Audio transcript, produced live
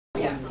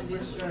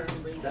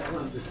That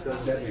one just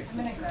does that makes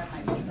sense.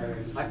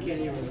 I can't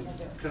even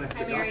connect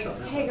the dots on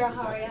that. Hey girl,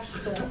 how are you?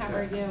 How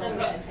are you doing? I'm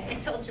good. I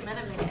told you, man,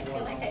 I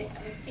feel like I've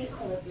seen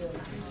all of you.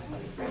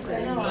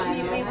 I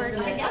know. We were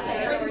together.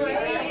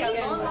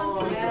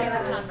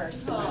 Sarah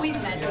Converse.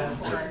 We've met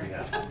before.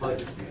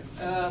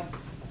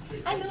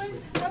 Hi, Louis.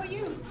 How are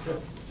you?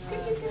 Good.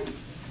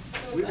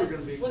 We were going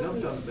to be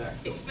exempt on the back.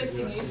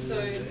 Expecting you, so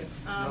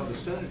No, the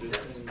Senate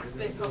is.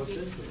 spare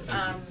copy.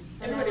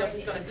 Everybody else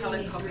has got a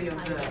coloured copy of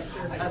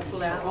the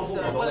pull-out.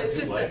 So, well, it's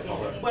just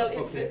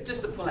a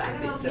just a pull-out.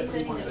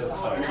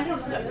 And I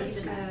don't know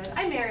this.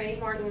 I'm Mary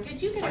Morton. Did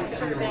you get a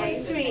survey?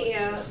 Nice to meet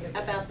you.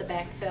 About the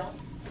backfill?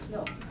 No.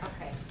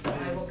 Okay, so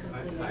I will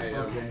complete it.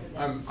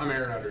 I'm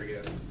Aaron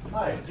Rodriguez.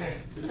 Hi.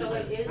 So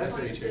it is Nice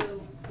to going meet you.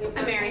 to.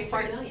 I'm Mary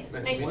Morton.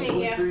 Nice Nice to to meet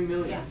meet you. 1.3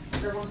 million. Yeah,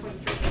 for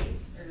 1.3.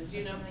 Do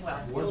you know?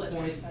 Well,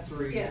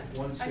 1.3, yeah.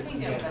 1.6 I think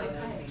million.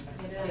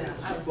 everybody knows.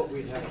 That's what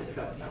we'd have to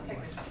cut.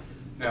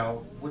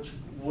 Now,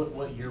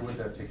 what year would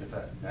that take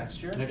effect?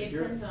 Next year? Next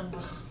year, Depends on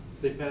what's.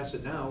 if they pass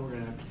it now, we're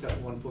going to have to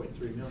cut 1.3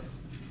 million.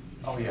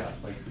 Oh, yeah,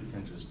 like we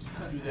can just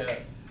do that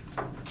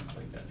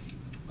like that.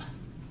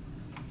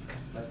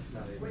 That's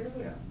not it. Where do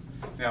we- Yeah.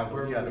 Now,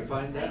 Where yeah, would we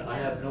find that? I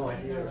have no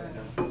idea right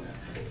now.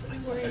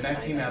 and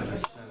that came out of the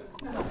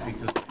Senate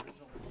because the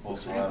original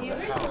proposal out of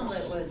the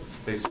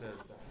House, they said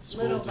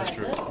school little by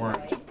districts little, weren't.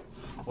 right?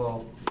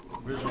 Well,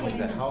 originally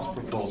the House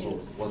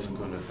proposal wasn't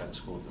going to affect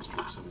school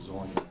districts. It was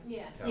only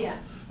Yeah, going yeah.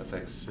 to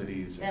affect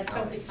cities and That's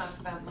what we counties. talked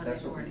about Monday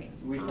morning.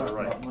 We talked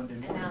Right. about Monday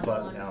And morning. now the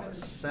But one now from the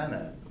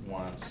Senate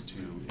wants to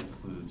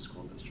include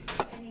school districts.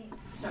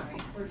 Sorry,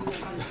 we're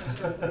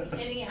doing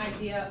any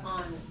idea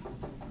on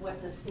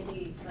what the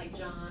city, like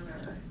John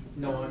or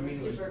No, I the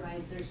mean, with-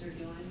 supervisors are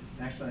doing?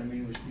 Actually, I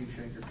mean with Steve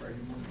Shaker Friday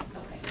morning.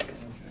 Okay.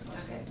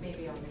 Okay,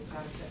 maybe I'll reach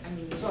out to, I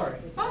mean. Sorry.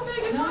 Oh,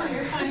 no,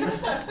 you're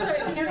fine. Sorry,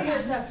 it's never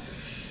good to.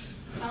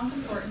 Sounds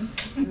important.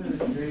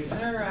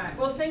 All right.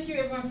 Well, thank you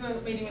everyone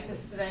for meeting with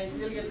us today.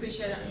 Really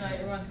appreciate it. I know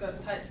everyone's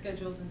got tight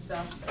schedules and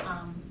stuff.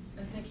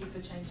 And thank you for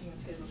changing your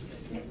schedules.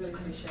 Really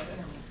appreciate it.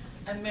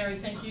 And Mary,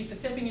 thank you for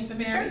stepping in for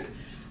Mary.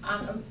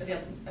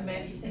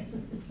 Mandy.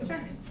 Sure.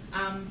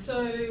 I'm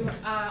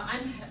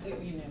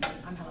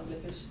Helen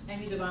Blifford,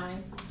 Amy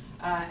Devine,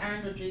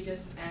 Aaron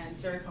Rodriguez, and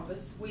Sarah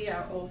Converse. We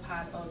are all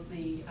part of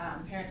the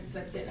Parent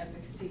Dyslexia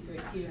Advocacy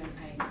Group here in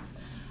Ames.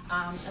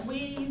 And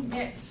we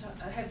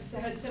have had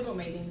several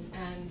meetings,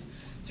 and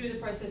through the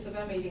process of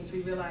our meetings,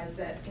 we realised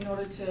that in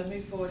order to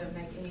move forward and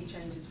make any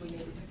changes, we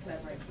needed to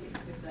collaborate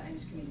with the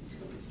Ames Community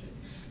School District.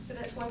 So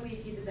that's why we're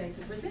here today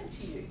to present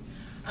to you.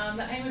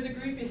 The aim of the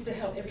group is to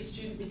help every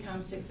student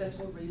become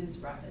successful readers,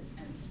 writers,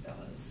 and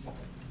spellers.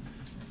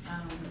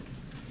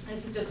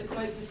 This is just a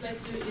quote.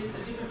 Dyslexia is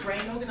a different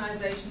brain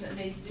organisation that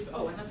needs different.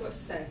 Oh, and I forgot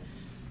to say,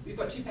 we've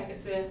got two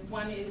packets there.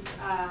 One is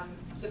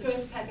the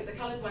first packet, the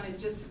coloured one, is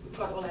just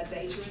got all our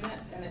data in it,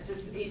 and it's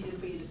just easier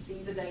for you to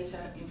see the data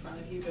in front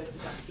of you versus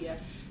up here.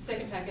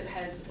 Second packet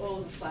has all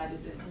of the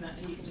sliders in it,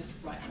 and you can just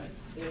write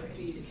notes there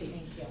for you to keep.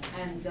 Thank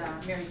you.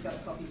 And Mary's got a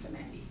copy for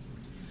Mandy.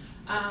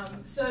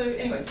 So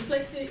anyway,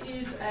 dyslexia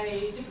is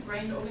a different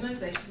brain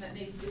organisation that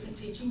needs different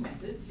teaching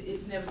methods.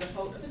 It's never the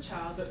fault of a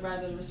child, but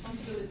rather the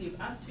responsibility of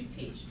us who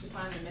teach to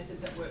find the method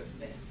that works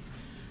best.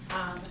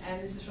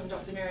 And this is from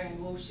Dr.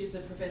 Marianne Walsh. She's a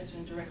professor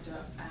and director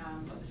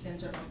of the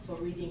Centre for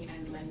Reading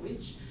and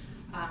Language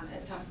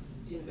at Tufts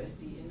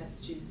University in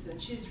Massachusetts. And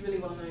she's really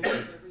well known for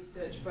her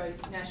research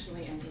both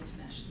nationally and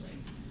internationally.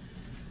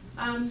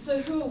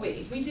 So who are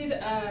we? We did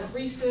a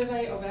brief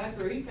survey of our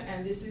group,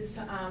 and this is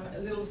a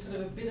little sort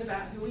of a bit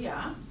about who we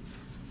are.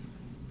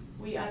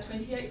 We are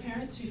 28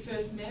 parents who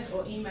first met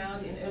or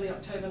emailed in early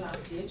October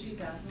last year,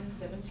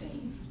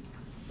 2017.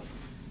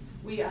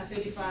 We are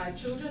 35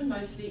 children,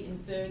 mostly in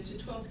 3rd to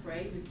 12th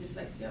grade with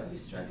dyslexia who are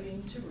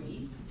struggling to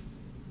read.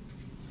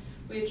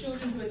 We are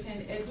children who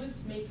attend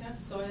Edwards, Meeker,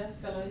 Sawyer,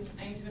 Fellows,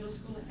 Ames Middle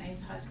School and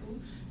Ames High School.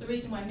 The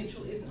reason why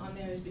Mitchell isn't on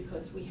there is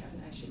because we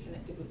haven't actually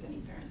connected with any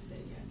parents there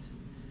yet.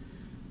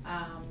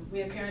 We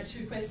have parents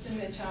who question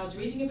their child's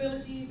reading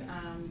ability,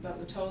 but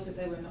were told that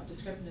they were not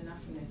discrepant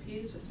enough from their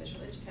peers for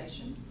special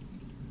education.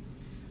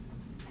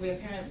 We are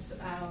parents,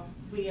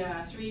 we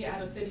are 3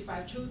 out of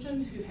 35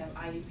 children who have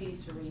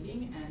IEPs for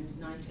reading, and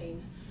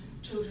 19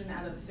 children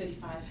out of the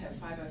 35 have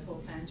 504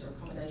 plans or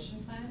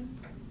accommodation plans.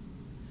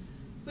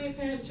 We are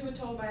parents who were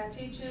told by our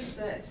teachers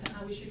that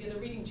we should get a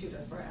reading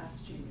tutor for our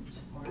student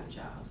or our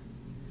child.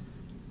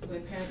 We're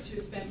parents who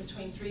have spent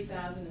between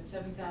 $3,000 and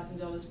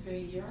 $7,000 per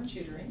year on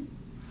tutoring.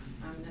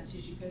 That's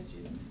usually per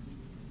student.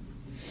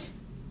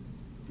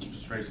 I'm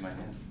just raising my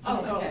hand. Oh,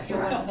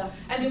 okay.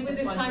 And then with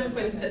this time for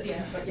questions at the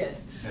end, but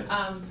yes.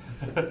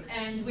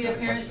 And we are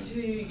parents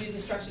who use a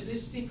structured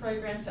literacy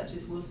program such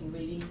as Wilson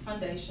Reading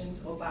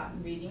Foundations or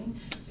Barton Reading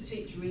to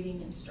teach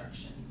reading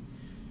instruction.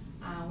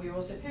 We are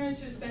also parents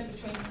who have spent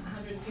between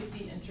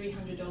 $150 and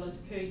 $300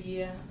 per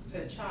year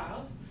per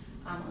child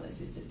on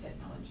assistive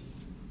technology.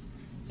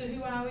 So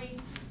who are we?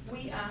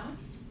 We are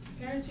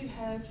parents who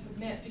have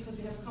met because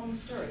we have a common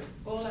story.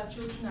 All our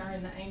children are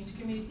in the Ames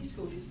Community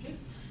School District,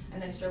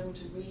 and they struggle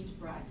to read,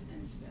 write,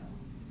 and spell.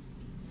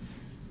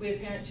 We have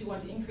parents who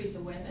want to increase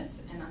awareness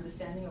and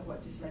understanding of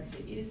what dyslexia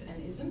is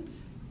and isn't.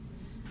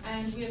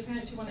 And we have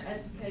parents who want to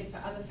advocate for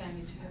other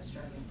families who have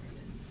struggling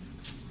readers.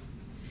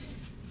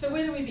 So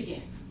where do we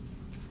begin?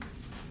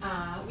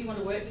 We want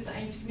to work with the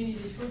Ames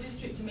Community School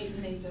District to meet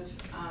the needs of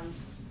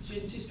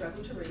students who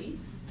struggle to read.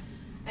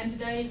 And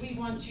today we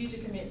want you to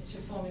commit to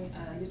forming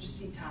a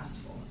literacy task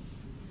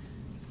force.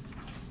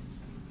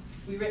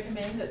 We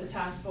recommend that the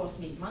task force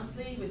meet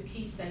monthly with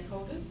key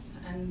stakeholders,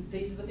 and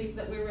these are the people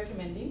that we're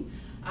recommending.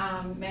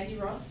 Mandy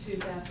Ross,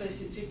 who's our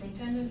Associate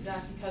Superintendent,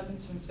 Darcy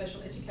Cousins from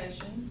Special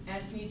Education,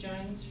 Anthony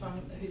Jones,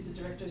 who's the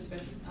Director of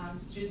Special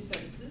Student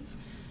Services,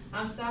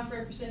 our staff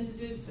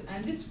representatives,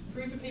 and this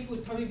group of people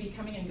would probably be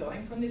coming and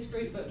going from this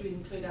group, but we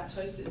include our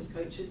toasters,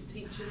 coaches,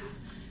 teachers,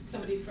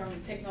 somebody from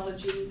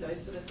technology,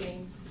 those sort of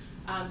things,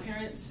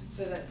 parents,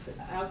 so that's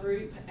our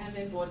group, and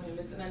then board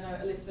members. And I know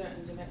Alyssa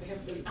and Jeanette, we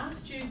haven't really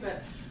asked you,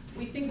 but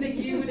we think that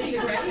you would be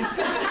great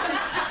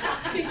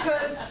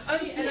because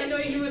and I know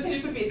you were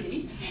super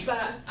busy,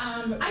 but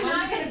I'm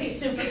not going to be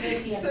super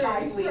busy in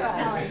 5 weeks.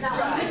 Right. No.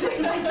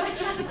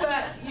 Right.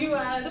 But you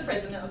are the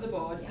president of the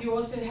board. Yeah. You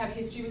also have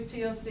history with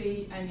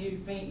TLC, and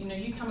you've been,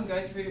 you come and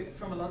go through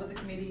from a lot of the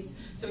committees.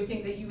 So we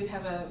think that you would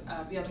have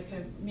be able to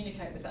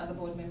communicate with the other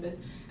board members.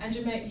 And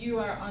Jeanette, you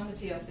are on the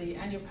TLC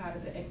and you're part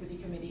of the equity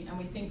committee, and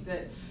we think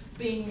that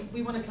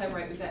we want to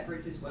collaborate with that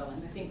group as well.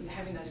 And I think that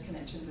having those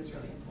connections is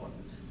really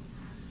important.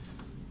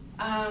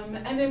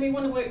 And then we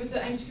want to work with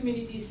the Ames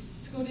Community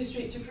School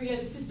District to create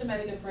a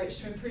systematic approach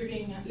to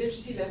improving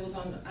literacy levels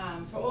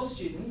for all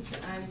students,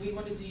 and we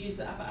wanted to use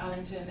the Upper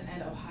Arlington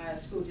and Ohio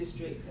School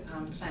District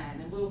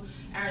plan, and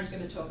Aaron's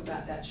going to talk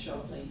about that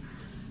shortly.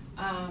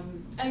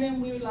 And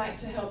then we would like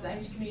to help the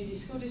Ames Community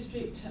School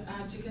District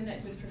to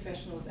connect with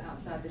professionals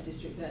outside the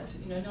district that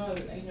know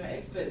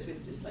experts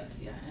with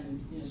dyslexia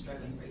and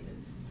struggling readers.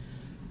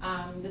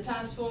 The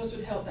task force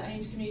would help the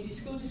Ames Community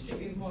School District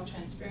be more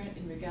transparent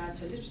in regard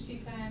to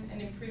literacy plan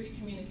and improve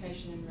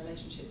communication and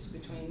relationships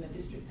between the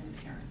district and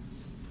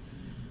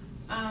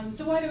parents.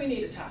 So why do we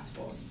need a task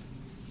force?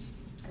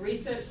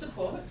 Research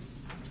supports.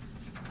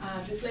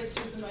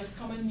 Dyslexia is the most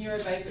common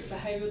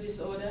neurobehavioural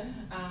disorder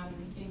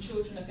in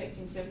children,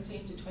 affecting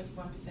 17 to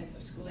 21%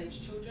 of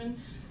school-aged children.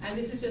 And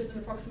this is just an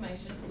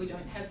approximation. We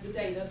don't have the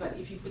data, but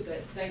if you put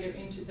that data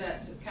into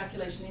that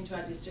calculation into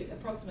our district,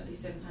 approximately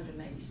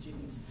 780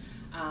 students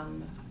have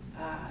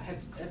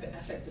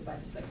affected by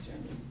dyslexia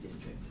in this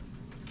district.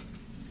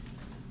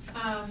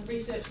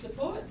 Research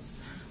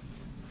supports.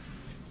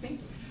 It's me.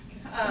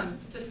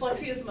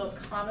 Dyslexia is the most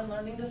common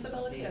learning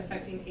disability,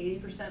 affecting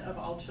 80% of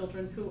all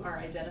children who are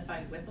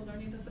identified with a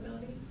learning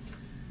disability.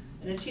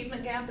 An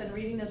achievement gap in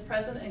reading is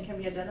present and can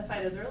be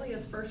identified as early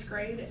as first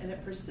grade, and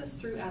it persists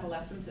through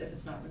adolescence if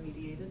it's not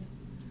remediated.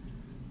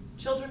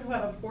 Children who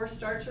have a poor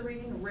start to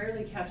reading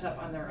rarely catch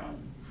up on their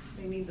own.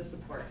 They need the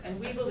support. And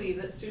we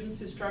believe that students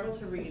who struggle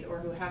to read or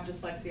who have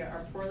dyslexia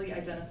are poorly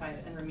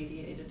identified and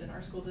remediated in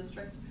our school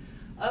district.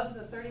 Of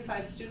the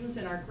 35 students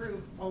in our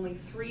group, only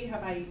 3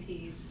 have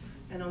IEPs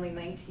and only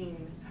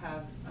 19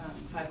 have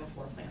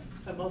 504 plans.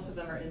 So most of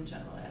them are in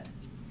general ed.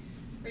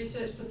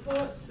 Research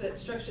supports that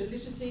structured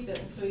literacy that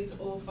includes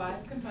all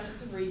 5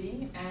 components of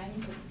reading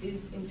and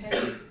is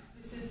intended,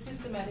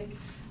 systematic,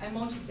 and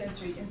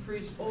multisensory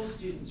improves all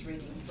students'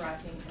 reading,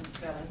 writing, and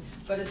spelling,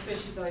 but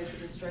especially those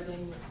that are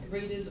struggling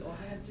readers or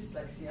have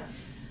dyslexia.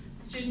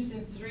 Students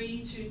in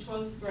 3 to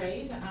 12th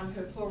grade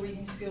who have poor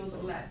reading skills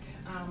or lack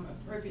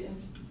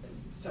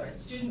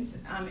students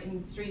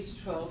in 3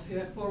 to 12 who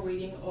have poor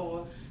reading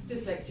or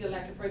dyslexia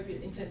lack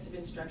appropriate intensive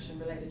instruction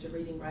related to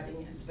reading,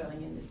 writing, and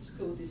spelling in this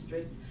school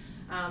district.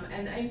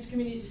 And the Ames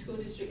Community School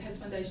District has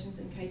foundations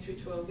in K through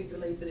 12. We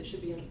believe that it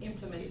should be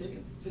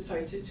implemented,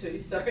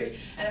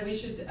 and we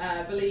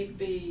should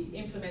be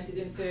implemented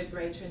in 3rd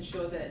grade to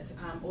ensure that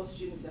all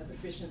students are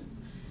proficient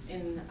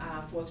in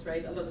 4th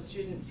grade. A lot of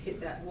students hit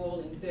that wall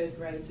in 3rd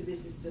grade, so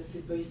this is just to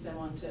boost them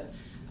on to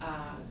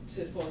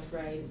 4th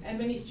grade. And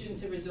many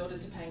students have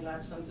resorted to paying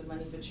large sums of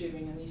money for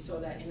tutoring, and you saw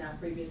that in our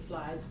previous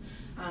slides,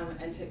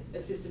 and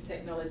assistive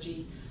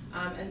technology.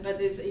 But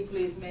there's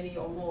equally as many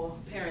or more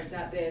parents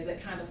out there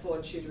that can't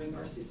afford tutoring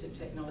or assistive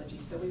technology.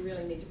 So we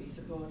really need to be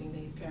supporting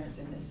these parents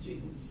and their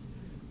students.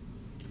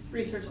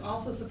 Research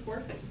also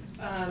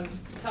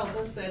tells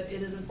us that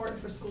it is important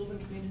for schools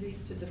and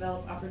communities to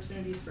develop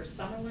opportunities for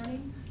summer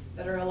learning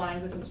that are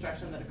aligned with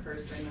instruction that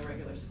occurs during the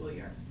regular school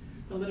year.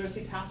 The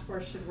Literacy Task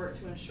Force should work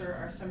to ensure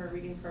our summer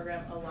reading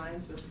program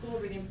aligns with school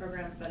reading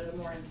program, but at a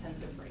more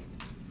intensive rate.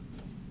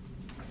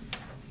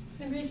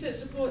 And research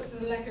supports that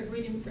the lack of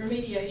reading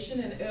remediation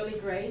in early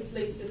grades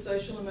leads to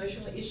social and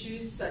emotional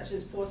issues such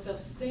as poor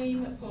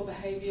self-esteem, poor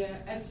behaviour,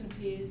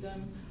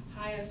 absenteeism,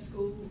 higher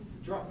school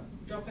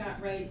dropout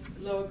rates,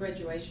 lower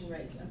graduation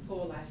rates, and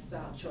poor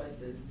lifestyle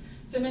choices.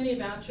 So many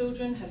of our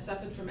children have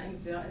suffered from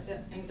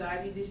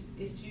anxiety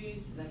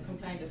issues, they've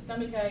complained of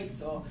stomach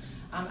aches or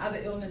other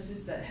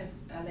illnesses that have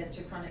led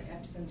to chronic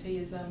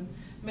absenteeism.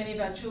 Many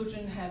of our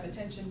children have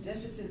attention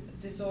deficit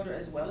disorder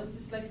as well as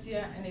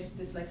dyslexia, and if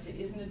dyslexia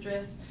isn't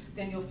addressed,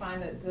 then you'll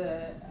find that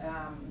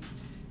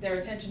Their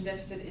attention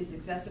deficit is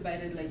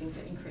exacerbated, leading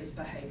to increased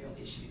behavioural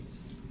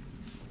issues.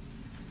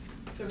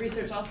 So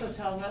research also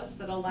tells us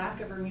that a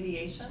lack of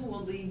remediation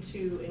will lead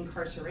to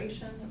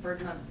incarceration, a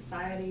burden on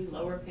society,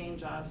 lower paying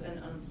jobs,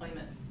 and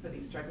unemployment for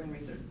these struggling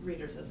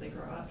readers as they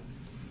grow up.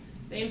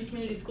 The Ames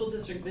Community School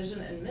District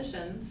vision and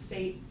mission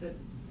state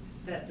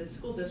that the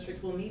school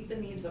district will meet the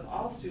needs of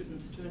all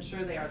students to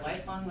ensure they are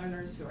lifelong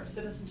learners who are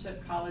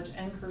citizenship, college,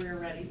 and career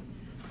ready,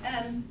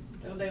 and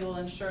they will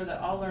ensure that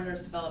all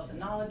learners develop the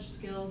knowledge,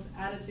 skills,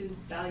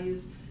 attitudes,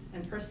 values,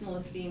 and personal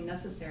esteem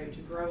necessary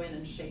to grow in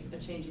and shape a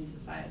changing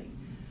society.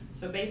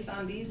 So based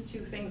on these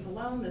two things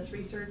alone, this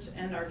research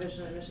and our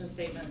vision and mission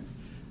statements,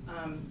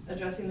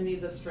 addressing the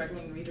needs of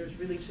struggling readers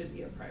really should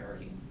be a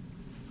priority.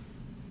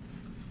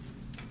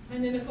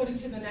 And then according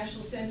to the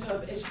National Centre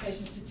of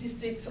Education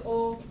Statistics, of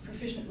all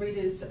proficient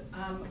readers,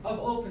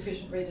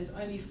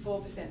 only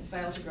 4%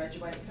 fail to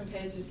graduate,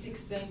 compared to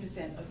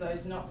 16% of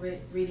those not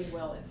reading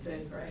well at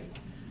 3rd grade.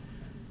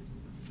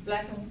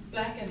 Black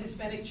and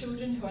Hispanic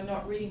children who are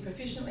not reading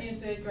proficiently in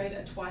 3rd grade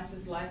are twice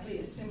as likely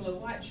as similar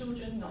white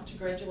children not to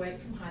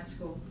graduate from high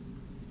school.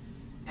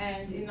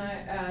 And in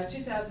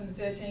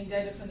 2013,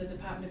 data from the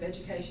Department of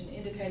Education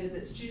indicated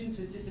that students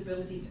with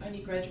disabilities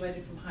only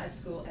graduated from high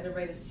school at a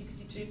rate of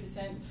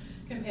 62%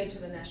 compared to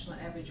the national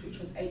average, which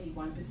was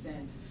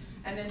 81%.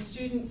 And then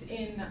students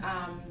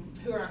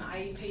who are on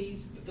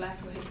IEPs, Black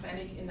or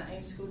Hispanic in the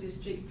Ames School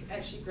District,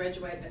 actually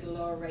graduate at a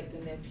lower rate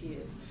than their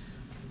peers.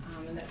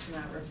 And that's from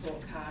our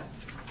report card.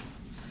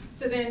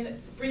 So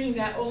then, bringing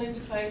that all into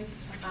place,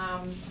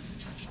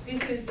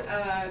 this is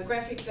a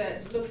graphic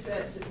that looks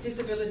at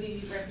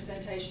disability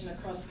representation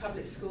across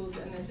public schools,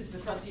 and this is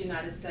across the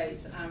United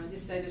States.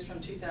 This data is from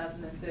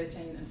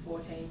 2013 and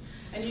 14.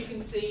 And you can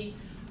see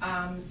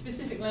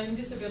specific learning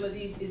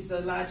disabilities is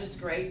the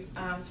largest grade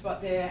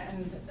spot there,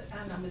 and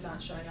our numbers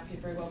aren't showing up here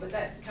very well, but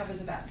that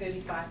covers about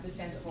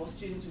 35% of all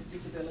students with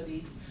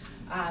disabilities.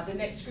 The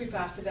next group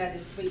after that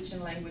is speech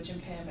and language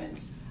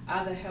impairments,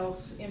 other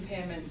health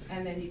impairments,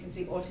 and then you can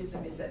see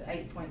autism is at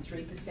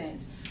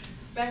 8.3%.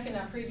 Back in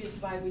our previous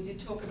slide, we did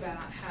talk about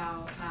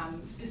how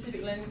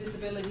specific learning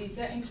disabilities,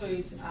 that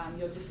includes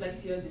your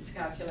dyslexia,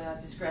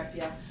 dyscalculia,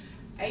 dysgraphia.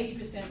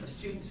 80% of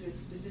students with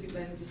specific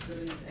learning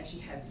disabilities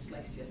actually have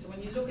dyslexia. So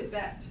when you look at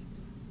that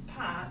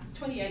part,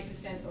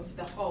 28% of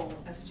the whole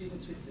are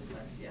students with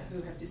dyslexia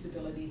who have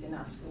disabilities in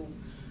our school,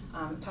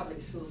 public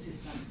school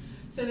system.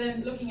 So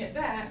then looking at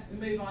that,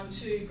 we move on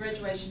to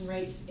graduation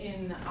rates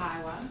in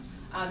Iowa.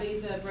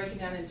 These are broken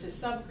down into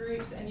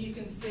subgroups, and you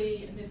can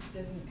see, and this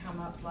doesn't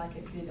come up like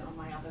it did on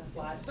my other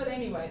slides, but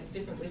anyway, it's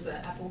different with the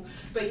Apple.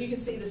 But you can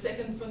see the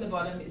second from the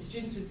bottom is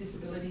students with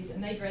disabilities,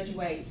 and they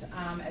graduate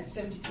at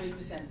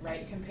 73%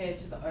 rate compared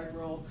to the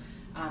overall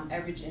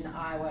average in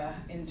Iowa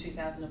in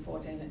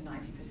 2014 at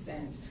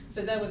 90%.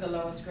 So they were the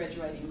lowest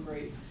graduating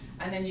group.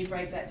 And then you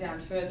break that down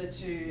further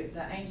to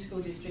the Ames School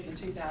District in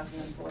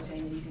 2014,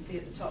 and you can see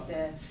at the top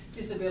there,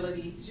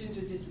 students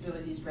with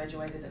disabilities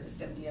graduated at a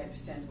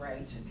 78%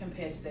 rate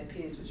compared to their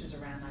peers, which was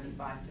around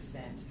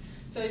 95%.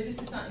 So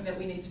this is something that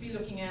we need to be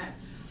looking at.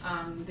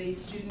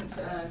 These students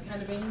are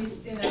kind of being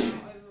missed in our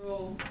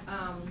overall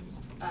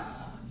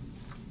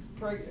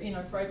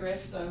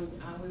progress, so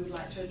we would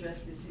like to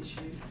address this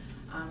issue,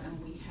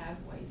 and we have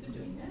ways of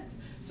doing that.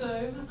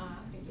 So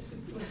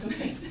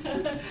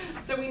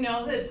So we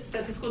know that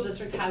the school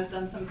district has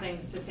done some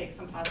things to take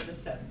some positive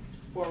steps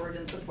forward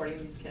in supporting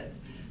these kids.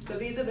 So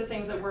these are the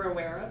things that we're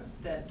aware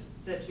of that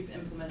you've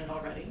implemented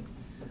already.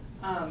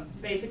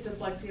 Basic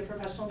dyslexia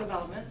professional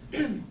development,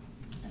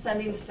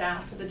 sending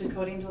staff to the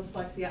Decoding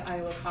Dyslexia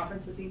Iowa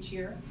conferences each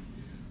year,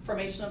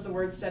 formation of the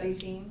word study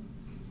team,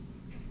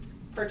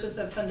 purchase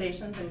of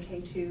foundations in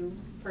K2,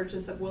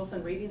 purchase of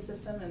Wilson reading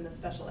system in the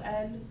special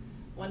ed,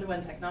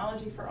 one-to-one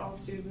technology for all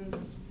students,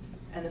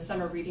 and the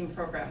summer reading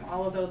program.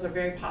 All of those are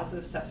very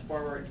positive steps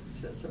forward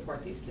to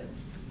support these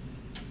kids.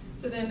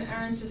 So then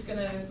Aaron's just going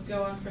to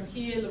go on from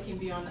here, looking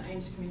beyond the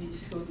Ames Community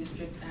School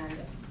District and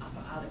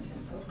Upper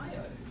Arlington,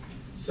 Ohio.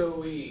 So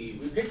we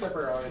picked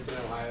Upper Arlington,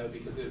 Ohio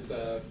because it's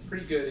a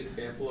pretty good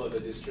example of a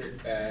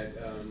district that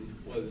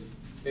was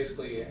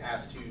basically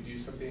asked to do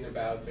something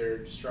about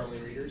their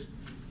struggling readers.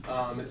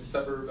 It's a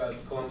suburb of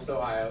Columbus,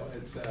 Ohio.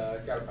 It's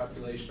got a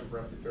population of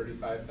roughly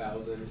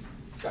 35,000.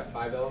 It's got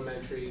 5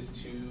 elementaries,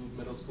 2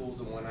 middle schools,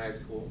 and 1 high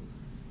school.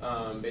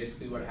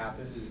 Basically what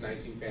happened is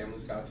 19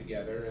 families got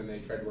together and they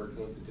tried working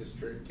with the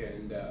district,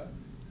 and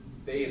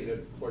they ended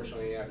up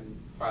fortunately having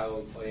file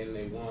and play, and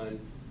they won.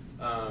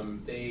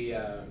 They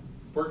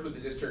worked with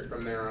the district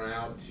from there on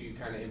out to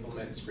kind of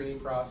implement a screening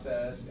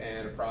process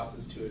and a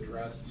process to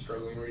address the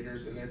struggling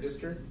readers in their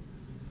district.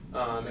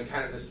 And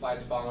kind of the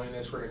slides following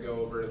this, we're going to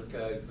go over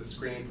the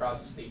screening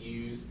process they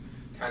used,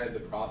 kind of the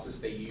process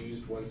they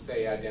used once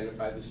they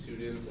identified the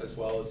students, as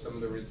well as some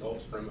of the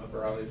results from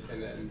Upper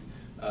Arlington and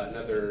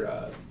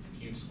another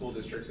few school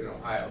districts in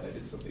Ohio that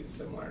did something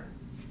similar.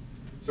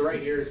 So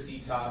right here is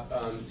CTOP.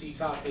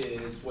 CTOP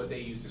is what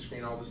they use to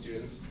screen all the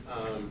students.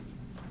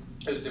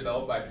 It was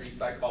developed by 3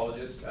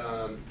 psychologists.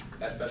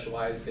 that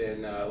specialized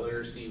in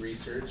literacy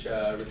research,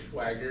 Richard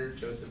Wagner,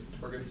 Joseph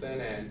Torgensen,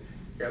 and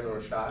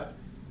Carolyn Rashad.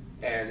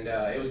 And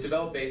it was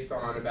developed based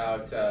on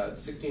about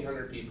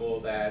 1,600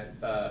 people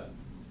that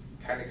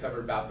kind of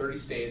covered about 30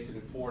 states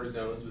and 4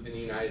 zones within the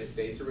United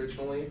States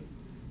originally.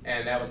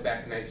 And that was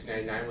back in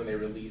 1999 when they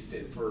released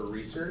it for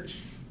research.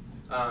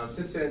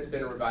 Since then, it's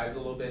been revised a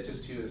little bit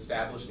just to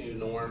establish new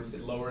norms.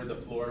 It lowered the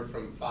floor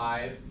from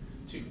 5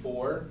 to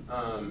 4.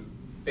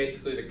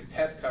 Basically, the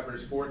test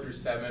covers 4 through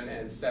 7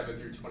 and 7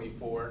 through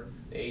 24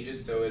 the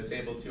ages, so it's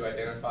able to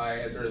identify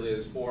as early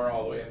as 4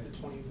 all the way up to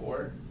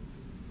 24.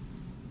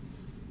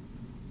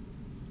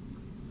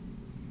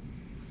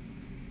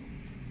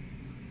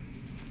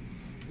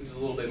 This is a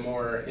little bit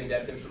more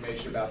in-depth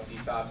information about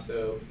CTOP.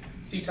 So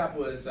CTOP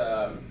was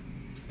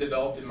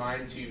developed in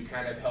mind to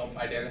kind of help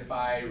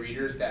identify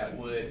readers that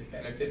would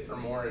benefit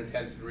from more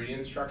intensive reading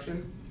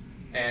instruction.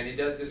 And it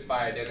does this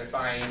by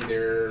identifying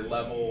their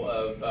level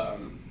of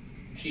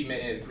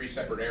achievement in 3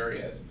 separate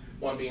areas.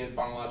 One being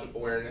phonological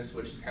awareness,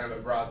 which is kind of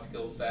a broad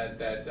skill set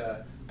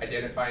that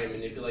identifying and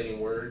manipulating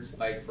words,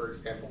 like for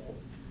example,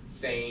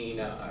 saying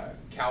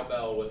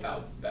cowbell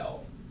without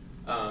bell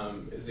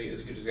is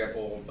a good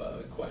example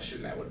of a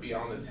question that would be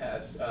on the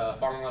test.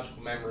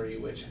 Phonological memory,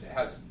 which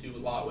has to do a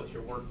lot with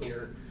your working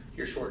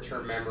your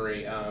short-term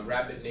memory.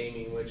 Rapid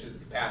naming, which is the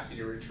capacity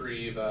to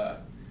retrieve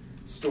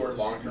stored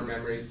long-term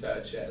memories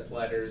such as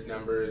letters,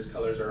 numbers,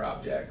 colors, or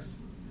objects.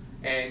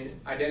 And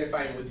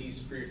identifying with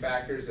these 3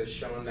 factors has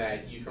shown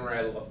that you can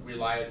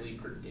reliably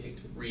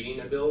predict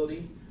reading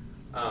ability.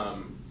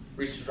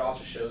 Research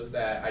also shows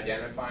that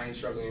identifying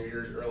struggling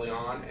readers early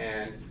on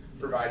and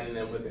providing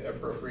them with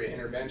appropriate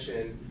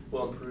intervention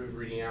will improve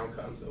reading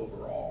outcomes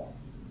overall.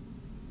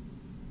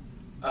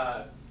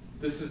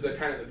 This is the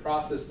kind of the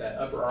process that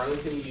Upper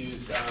Arlington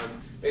used.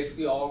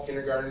 Basically all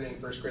kindergarten and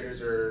first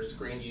graders are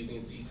screened using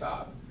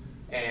CTOP.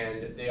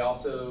 And they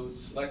also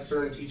select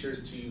certain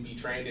teachers to be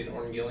trained in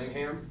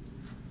Orton-Gillingham.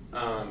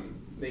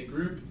 They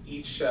group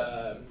each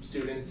the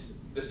students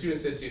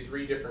into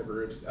 3 different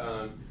groups,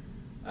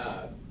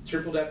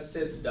 triple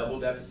deficits, double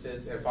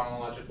deficits, and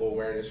phonological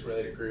awareness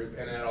related group,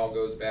 and that all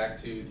goes back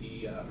to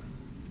the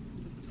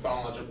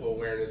phonological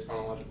awareness,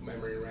 phonological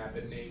memory, and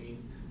rapid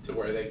naming to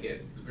where they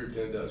get grouped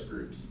into those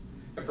groups.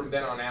 And from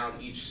then on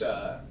out,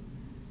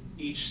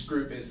 each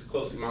group is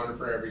closely monitored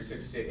for every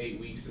 6 to 8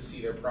 weeks to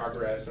see their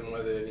progress and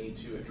whether they need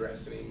to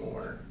address any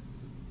more.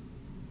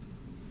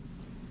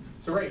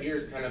 So right here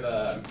is kind of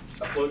a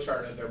flow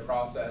chart of their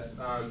process.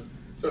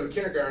 So in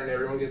kindergarten,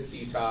 everyone gets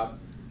CTOP,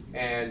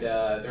 and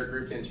they're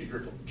grouped into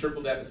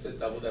triple deficits,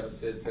 double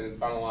deficits, and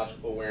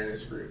phonological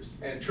awareness groups.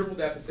 And triple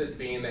deficits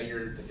being that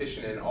you're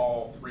deficient in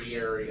all 3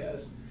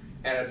 areas.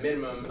 At a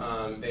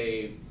minimum,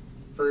 they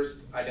first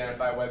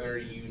identify whether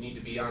you need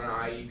to be on an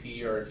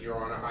IEP, or if you're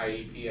on an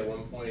IEP at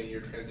one point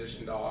you're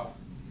transitioned off.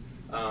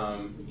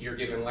 You're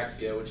given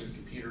Dyslexia, which is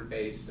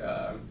computer-based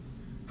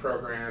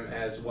program,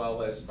 as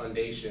well as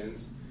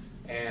foundations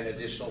and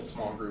additional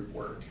small group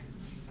work.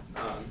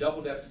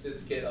 Double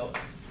deficits get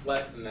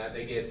less than that.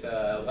 They get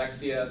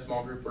Dyslexia,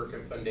 small group work,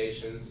 and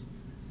foundations.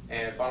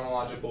 And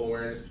phonological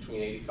awareness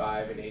between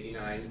 85 and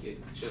 89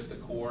 get just the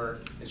core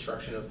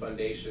instruction of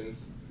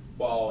foundations.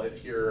 While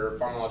if your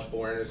phonological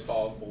awareness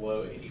falls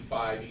below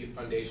 85, you get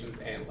foundations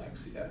and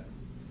Dyslexia.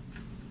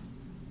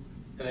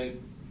 And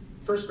then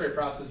first grade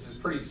process is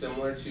pretty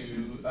similar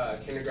to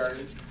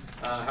kindergarten.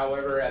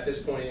 However, at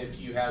this point, if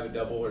you have a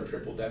double or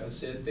triple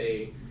deficit,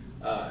 they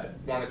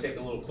want to take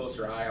a little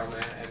closer eye on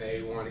that, and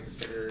they want to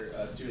consider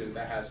a student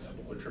that has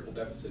double or triple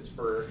deficits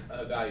for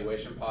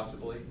evaluation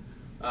possibly.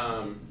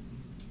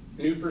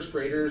 New first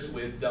graders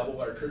with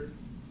double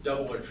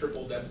or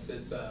triple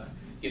deficits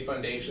get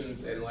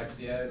foundations and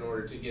Dyslexia in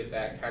order to get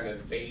that kind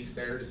of base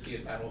there to see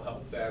if that will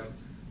help them.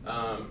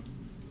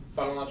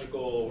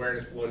 Phonological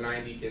awareness below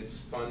 90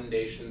 gets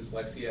foundations,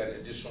 Dyslexia,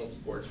 and additional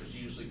supports, which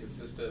usually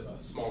consist of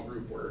small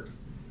group work.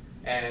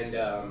 And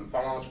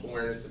phonological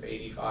awareness of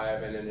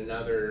 85, and then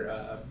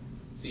another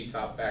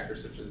CTOP factor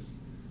such as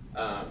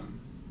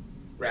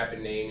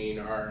rapid naming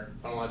or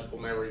phonological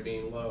memory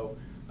being low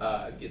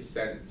gets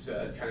sent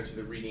to, kind of to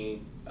the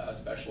reading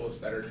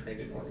specialists that are trained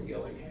in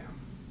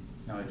Orton-Gillingham.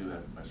 Now I do have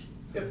a question.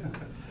 Yep.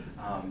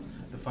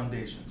 The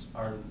foundations,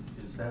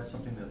 is that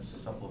something that's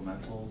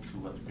supplemental to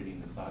what's reading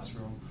in the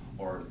classroom,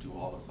 or do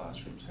all the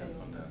classrooms have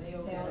foundations? They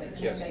all get it,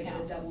 Yes. they get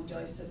a double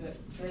dose of it,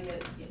 so they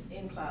get it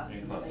in class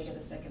and then they get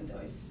a second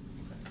dose.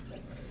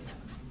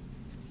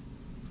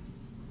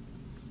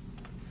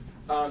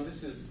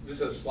 This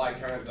is a slide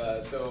kind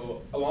of,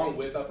 so along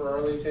with Upper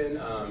Arlington,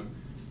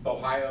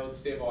 Ohio, the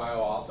state of Ohio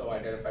also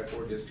identified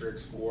 4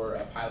 districts for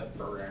a pilot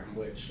program,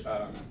 which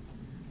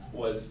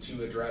was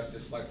to address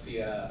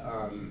dyslexia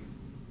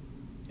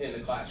in the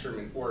classroom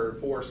in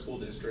four school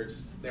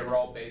districts. They were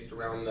all based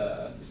around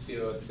the city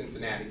of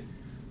Cincinnati.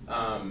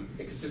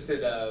 It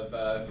consisted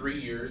of 3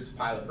 years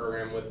pilot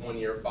program with 1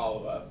 year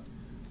follow-up.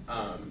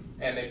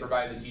 And they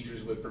provided the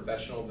teachers with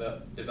professional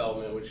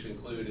development, which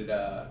included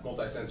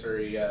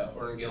multisensory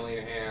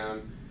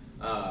Orton-Gillingham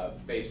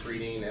based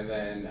reading, and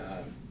then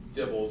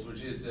DIBELS,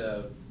 which is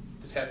the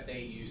test they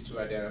use to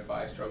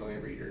identify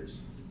struggling readers.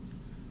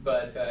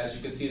 But as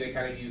you can see, they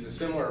kind of use a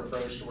similar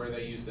approach to where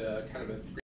they used a kind of a